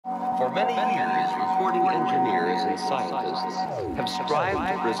For many years, recording engineers and scientists have strived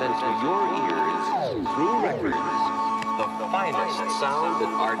to present to your ears, through records, the finest sound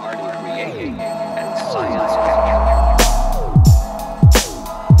that art can create and science capture.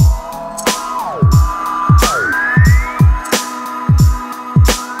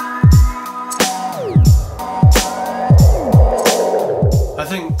 I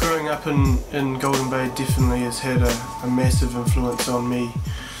think growing up in Golden Bay definitely has had a massive influence on me,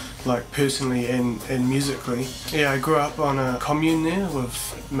 like personally and musically. Yeah, I grew up on a commune there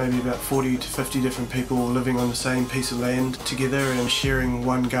with maybe about 40 to 50 different people living on the same piece of land together and sharing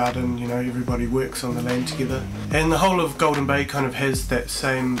one garden. You know, everybody works on the land together. And the whole of Golden Bay kind of has that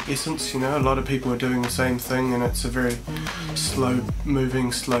same essence, you know, a lot of people are doing the same thing and it's a very slow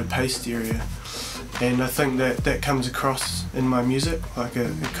moving, slow paced area. And I think that comes across in my music, like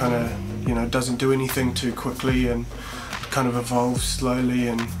it kind of, you know, doesn't do anything too quickly and kind of evolves slowly.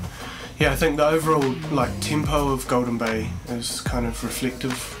 And yeah, I think the overall like tempo of Golden Bay is kind of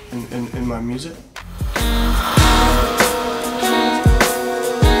reflective in my music.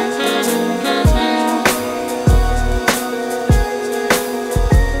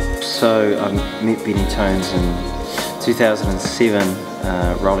 So I met Benny Tones in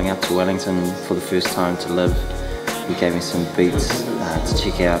 2007, rolling up to Wellington for the first time to live. He gave me some beats to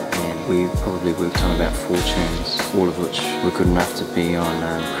check out, and we probably worked on about 4 tunes, all of which were good enough to be on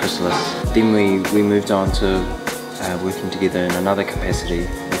Chrysalis. Then we moved on to working together in another capacity,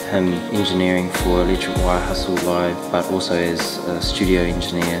 with him engineering for Electric Wire Hustle Live, but also as a studio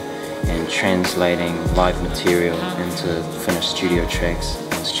engineer and translating live material into finished studio tracks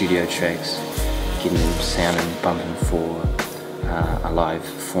and studio tracks, getting them sounding, bumping for a live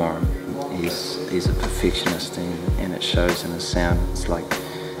forum. He's a perfectionist, and it shows in his sound. It's like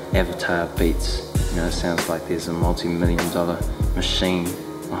Avatar beats, you know, it sounds like there's a multi-million-dollar machine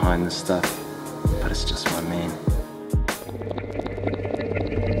behind this stuff, but it's just my man.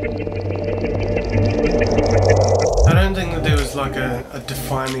 I don't think that there was like a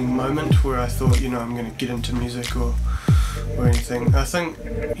defining moment where I thought, you know, I'm going to get into music or anything. I think,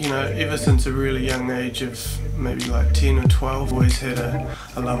 you know, ever since a really young age of maybe like 10 or 12, always had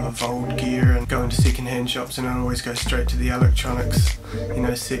a love of old gear and going to second-hand shops, and I'd always go straight to the electronics, you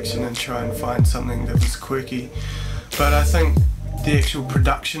know, section and try and find something that was quirky. But I think the actual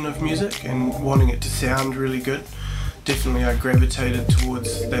production of music and wanting it to sound really good, definitely I gravitated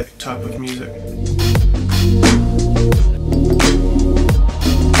towards that type of music.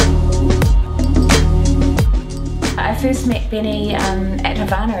 I first met Benny at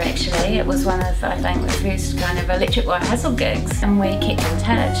Havana actually. It was one of, I think, the first kind of Electric Wire Hustle gigs, and we kept in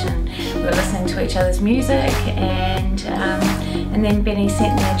touch and we were listening to each other's music, and then Benny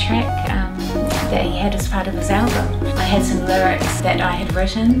sent me a track that he had as part of his album. I had some lyrics that I had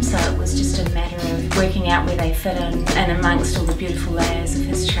written, so it was just a matter of working out where they fit in and amongst all the beautiful layers of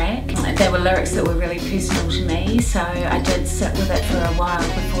his track. They were lyrics that were really personal to me, so I did sit with it for a while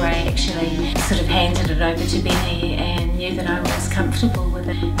before I actually sort of handed it over to Benny and knew that I was comfortable with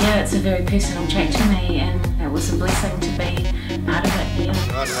it. Yeah, it's a very personal track to me, and it was a blessing to be part of it. Yeah.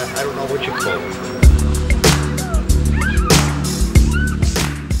 I don't know what you call it.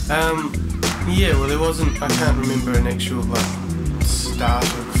 Yeah, well, there wasn't, I can't remember an actual like start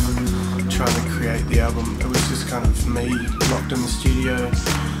of trying to create the album. It was just kind of me locked in the studio.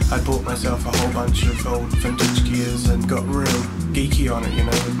 I bought myself a whole bunch of old vintage gears and got real geeky on it, you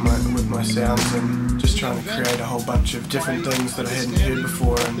know, with my sounds, and just trying to create a whole bunch of different things that I hadn't heard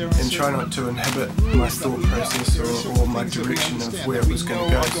before, and try not to inhibit my thought process or my direction of where it was going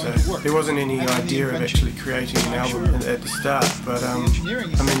to go. So there wasn't any idea of actually creating an album at the start, but I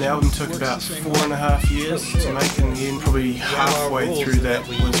mean, the album took about 4.5 years to make in the end. Probably halfway through that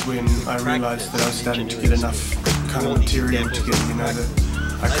was when I realised that I was starting to get enough kind of material together, you know, that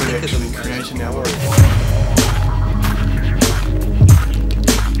I could actually create an album.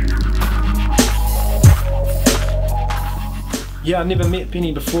 Yeah, I never met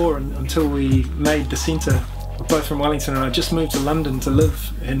Benny before until we made the centre. We're both from Wellington, and I just moved to London to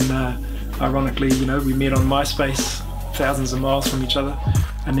live, and ironically, you know, we met on MySpace, thousands of miles from each other,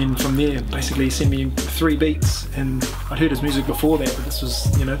 and then from there basically he sent me 3 beats, and I'd heard his music before that, but this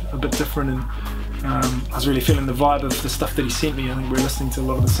was, you know, a bit different, and I was really feeling the vibe of the stuff that he sent me. I think we were listening to a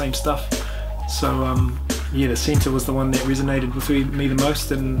lot of the same stuff, so yeah, the centre was the one that resonated with me the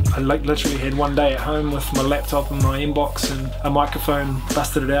most, and I literally had one day at home with my laptop and my inbox and a microphone,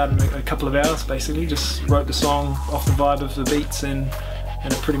 busted it out in a couple of hours basically, just wrote the song off the vibe of the beats, and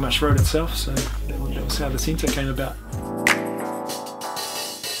it pretty much wrote itself, so that was how the centre came about.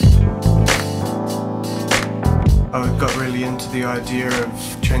 I got really into the idea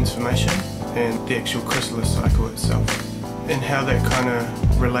of transformation and the actual chrysalis cycle itself, and how that kind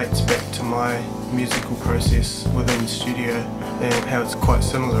of relates back to my musical process within the studio, and how it's quite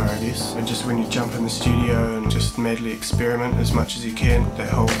similar, I guess. And just when you jump in the studio and just madly experiment as much as you can, that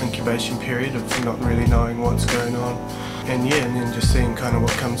whole incubation period of not really knowing what's going on, and yeah, and then just seeing kind of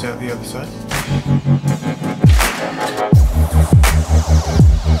what comes out the other side.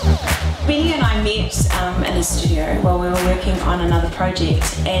 Benny and I met in a studio while we were working on another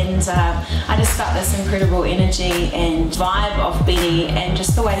project, and I just felt this incredible energy and vibe of Benny, and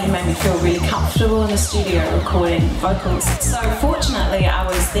just the way he made me feel really comfortable in the studio recording vocals. So fortunately I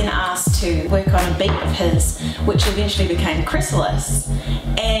was then asked to work on a beat of his, which eventually became Chrysalis,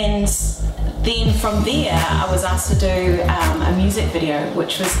 and then from there I was asked to do a music video,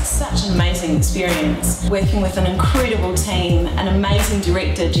 which was such an amazing experience, working with an incredible team, an amazing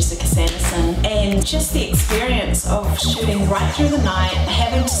director, Jessica Sanderson, and just the experience of shooting right through the night,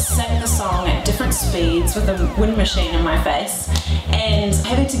 having to sing the song at different speeds with a wind machine in my face, and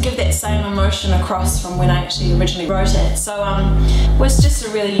having to give that same emotion across from when I actually originally wrote it. So it was just a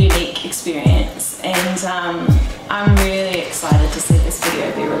really unique experience, and I'm really excited to see this